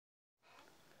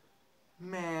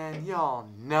Man, y'all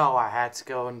know I had to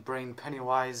go and bring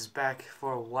Pennywise back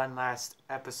for one last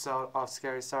episode of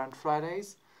Scary Silent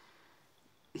Fridays.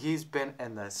 He's been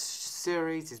in the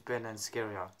series, he's been in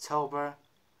Scary October,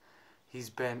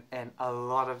 he's been in a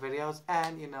lot of videos,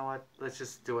 and you know what, let's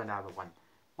just do another one.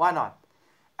 Why not?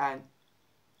 And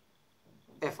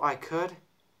if I could,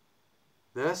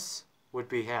 this would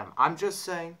be him. I'm just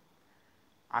saying.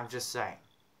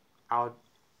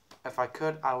 If I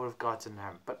could, I would have gotten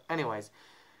him. But anyways,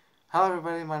 hello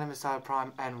everybody, my name is Tyler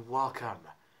Prime, and welcome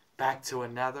back to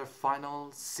another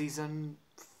final season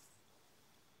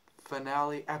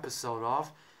finale episode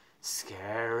of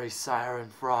Scary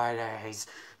Silent Fridays.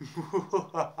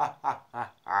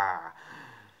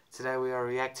 Today we are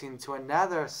reacting to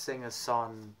another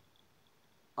sing-a-song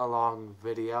along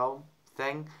video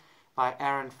thing by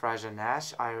Aaron Fraser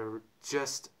Nash. I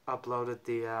just uploaded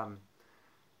the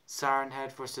Siren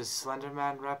Head vs.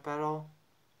 Slenderman rap battle.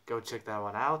 Go check that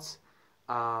one out.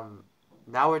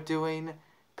 Now we're doing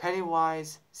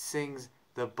Pennywise Sings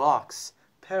the Box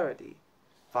parody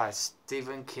by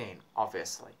Stephen King,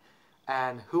 obviously.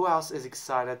 And who else is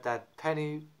excited that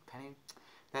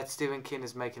that Stephen King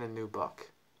is making a new book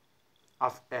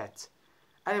of it?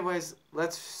 Anyways,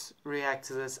 let's react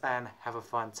to this and have a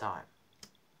fun time.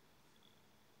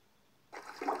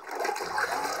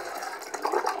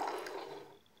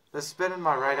 This has been in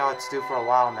my radar to do for a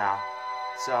while now,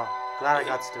 so glad I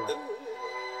got to do it.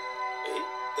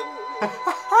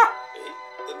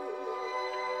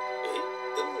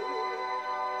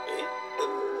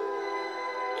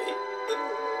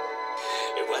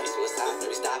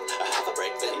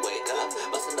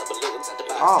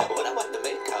 Oh. When I wipe the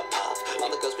makeup off, all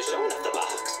the girls be showing off the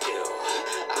box.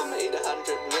 I made 100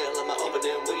 mil on my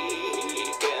opening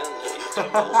weekend. The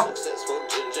most successful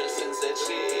ginger since Ed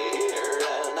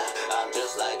Sheeran. I'm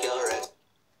just like your ex.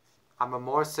 I'm a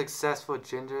more successful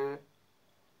ginger.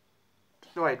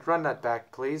 Wait, run that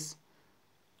back, please.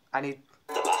 I need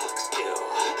the box.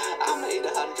 I made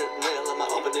 100 mil on my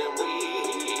opening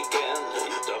weekend.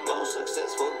 The most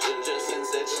successful ginger since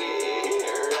Ed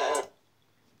Sheeran.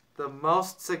 The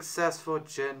most successful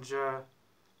ginger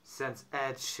since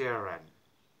Ed Sheeran.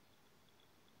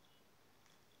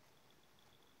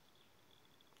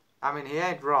 I mean, he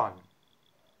ain't wrong.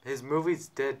 His movies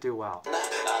did do well.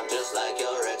 I'm just like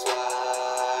your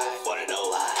ex-wife. Wanna know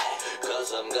why?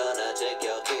 'Cause I'm gonna take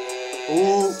your kids.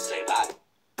 Ooh. Say bye.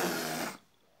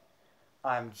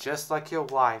 I'm just like your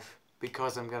wife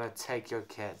because I'm gonna take your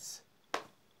kids.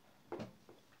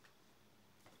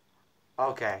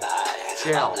 Okay.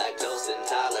 Chill. I'm lactose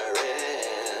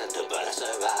intolerant, but I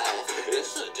survive.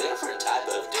 It's a different type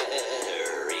of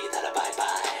dairy that I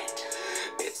bite.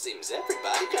 It seems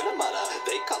everybody got a mother.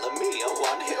 They calling me a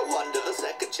one-hit wonder. The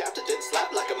second chapter did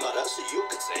slap like a mother, so you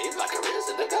could say my career's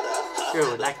in the gutter.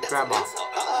 Dude, like grandma.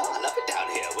 I love it down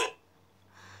here with.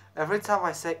 Every time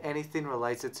I say anything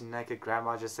related to naked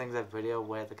grandma, I just think that video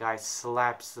where the guy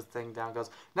slaps the thing down,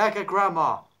 goes, "Naked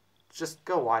grandma." Just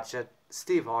go watch it.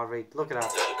 Steve Harvey, look it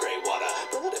up. Great water,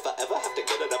 but if I ever have to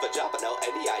get another job, I know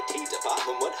any IT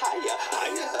department would hire.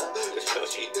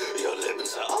 Churchy, your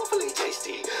lemons are awfully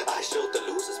tasty. I showed the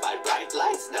losers my bright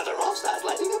lights, now they're all stars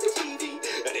lighting up the TV.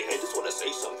 Any haters wanna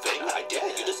say something, I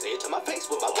dare you to say it to my face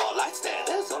with my wall light stand.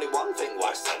 There's only one thing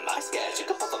worse than my scare. You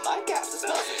can puff on my gas, it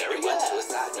smells very well.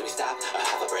 Suicide, maybe stop, I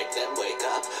have a break, then wake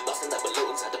up. Busting up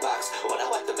balloons at the box, when I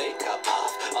wipe the makeup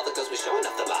off, all the girls be showing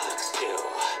off the box.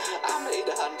 I made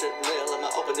 100 mil on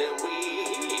my opening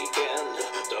weekend.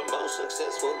 The most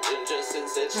successful ginger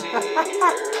since Ed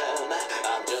Sheeran.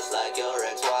 I'm just like your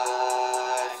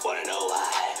ex-wife. Wanna know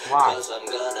why? Why? 'Cause I'm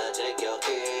gonna take your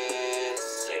kids.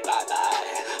 Say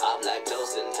bye-bye. I'm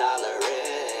lactose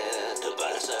intolerant,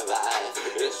 but I survive.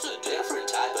 It's a different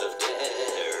type of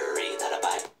dairy that I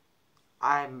bite.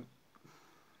 I'm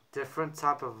different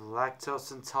type of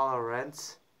lactose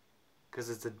intolerant because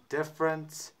it's a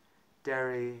different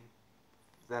dairy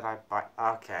that I buy.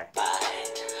 Okay.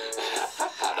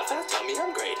 Don't tell me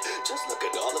I'm great. Just look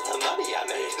at all of the money I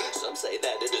made. Some say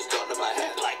that it has gone to my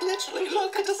head. Like literally,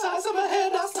 look at the size of my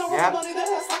head. I stole all the money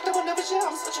there's like I would never share.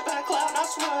 I'm such a bad clown, I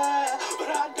swear.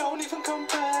 But I don't even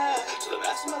compare to the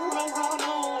maximum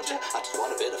Ronald. I just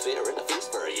want a bit of fear in the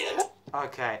feast for a year.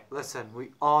 Okay, listen.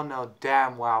 We all know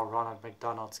damn well Ronald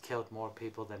McDonald's killed more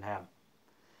people than him.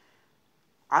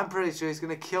 I'm pretty sure he's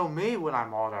gonna kill me when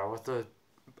I'm older with the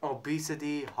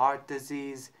obesity, heart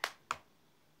disease.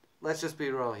 Let's just be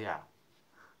real here.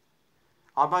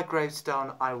 On my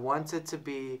gravestone, I want it to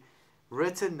be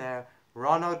written there,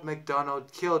 Ronald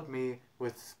McDonald killed me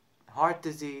with heart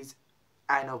disease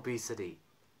and obesity.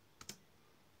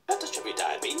 Distribute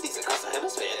diabetes across the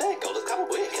hemisphere. Their goal is kind of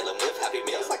weird. Kill 'em with happy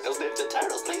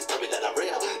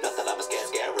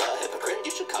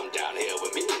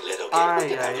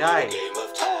Ay, ay, ay. Game of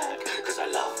tag, cause I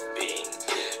love being.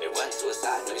 It went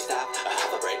suicide when he stopped. I have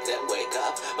a break, then wake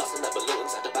up. Busting the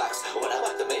balloons at the box. When I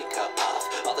wipe the makeup off,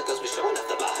 all the girls be showing up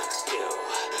the box. Ew.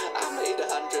 I made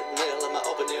 100 mil in my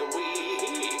opening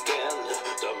weekend.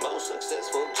 The most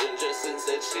successful ginger since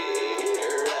Ed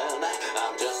Sheeran.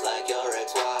 I'm just like your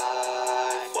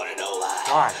ex-wife. Wanna know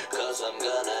why? Why? Cause I'm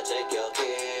gonna take your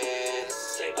kids.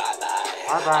 Say bye-bye.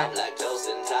 Bye-bye. I'm lactose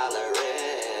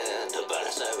intolerant, but I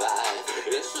survive.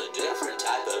 It's a different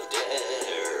type of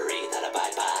dairy that I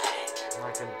bite.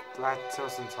 Like a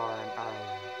lactose intolerant.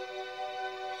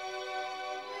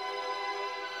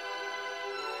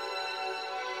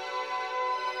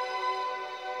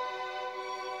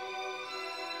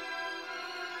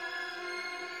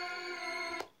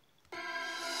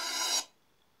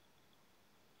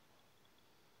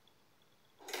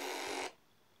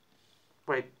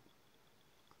 Wait.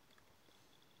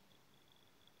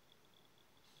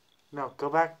 No, go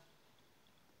back.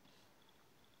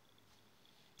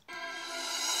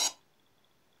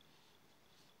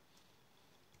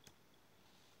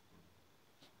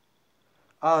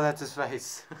 Oh, that's his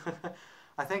face.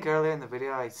 I think earlier in the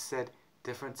video I said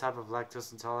different type of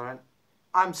lactose intolerant.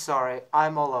 I'm sorry,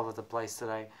 I'm all over the place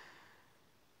today.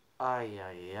 Ay,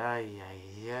 ay, ay,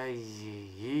 ay, ay,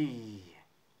 ay.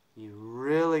 You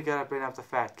really gotta bring up the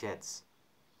fat kids.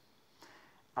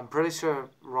 I'm pretty sure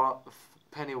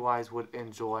Pennywise would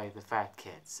enjoy the fat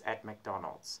kids at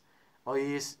McDonald's. Oh,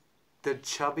 yes, the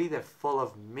chubby, they're full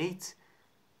of meat.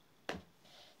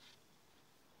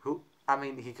 Who? I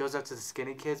mean, he goes up to the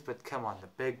skinny kids, but come on, the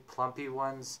big plumpy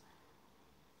ones.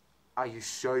 Are you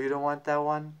sure you don't want that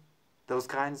one? Those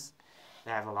kinds?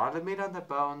 They have a lot of meat on the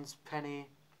bones, Penny.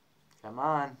 Come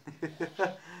on.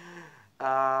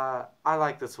 I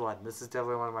like this one. This is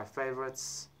definitely one of my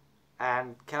favorites.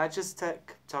 And can I just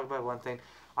talk about one thing?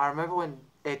 I remember when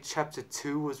It Chapter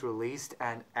 2 was released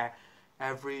and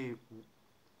every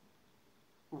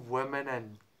woman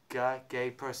and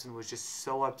gay person was just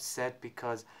so upset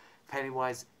because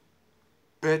Pennywise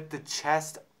bit the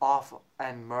chest off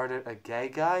and murdered a gay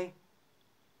guy.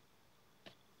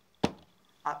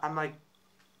 I'm like,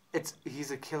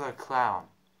 he's a killer clown.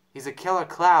 He's a killer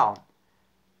clown.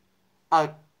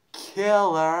 A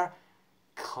killer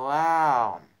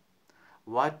clown.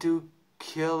 What do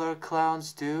killer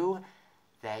clowns do?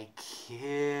 They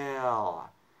kill.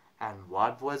 And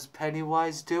what was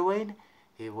Pennywise doing?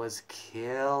 He was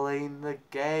killing the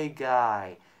gay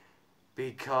guy.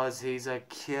 Because he's a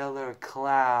killer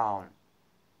clown.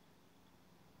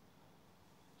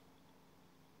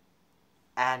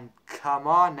 And come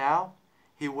on now.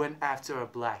 He went after a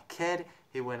black kid.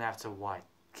 He went after white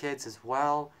kids as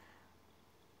well.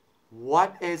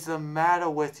 What is the matter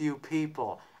with you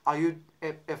people? Are you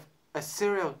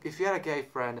if you had a gay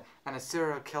friend and a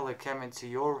serial killer came into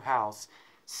your house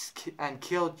and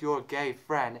killed your gay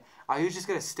friend, are you just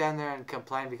gonna stand there and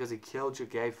complain because he killed your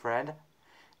gay friend?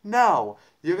 No,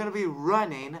 you're gonna be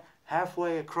running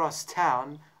halfway across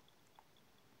town,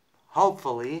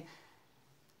 hopefully,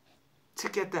 to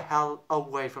get the hell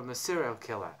away from the serial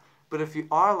killer. But if you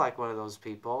are like one of those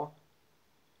people,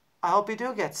 I hope you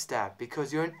do get stabbed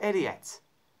because you're an idiot.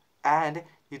 And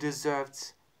you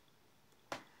deserved...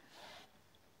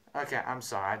 Okay, I'm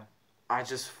sorry. I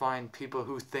just find people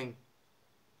who think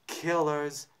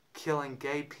killers killing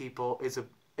gay people is an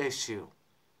issue.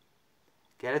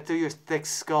 Get it through your thick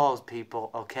skulls,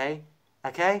 people, okay?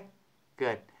 Okay?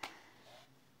 Good.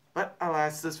 But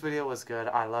alas, this video was good.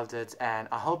 I loved it, and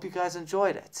I hope you guys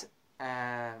enjoyed it.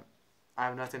 And I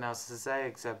have nothing else to say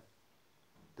except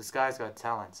this guy's got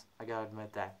talent. I gotta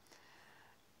admit that.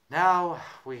 Now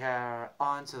we are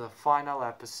on to the final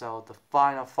episode, the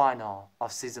final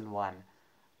of Season 1.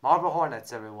 Marble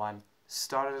Hornets, everyone.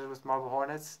 Started it with Marble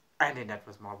Hornets, ending it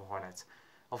with Marble Hornets.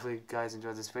 Hopefully you guys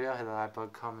enjoyed this video. Hit the like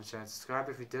button, comment, share, and subscribe.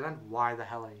 If you didn't, why the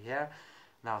hell are you here?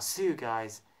 And I'll see you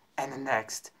guys in the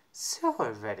next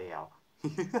super video.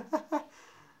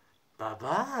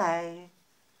 Bye-bye.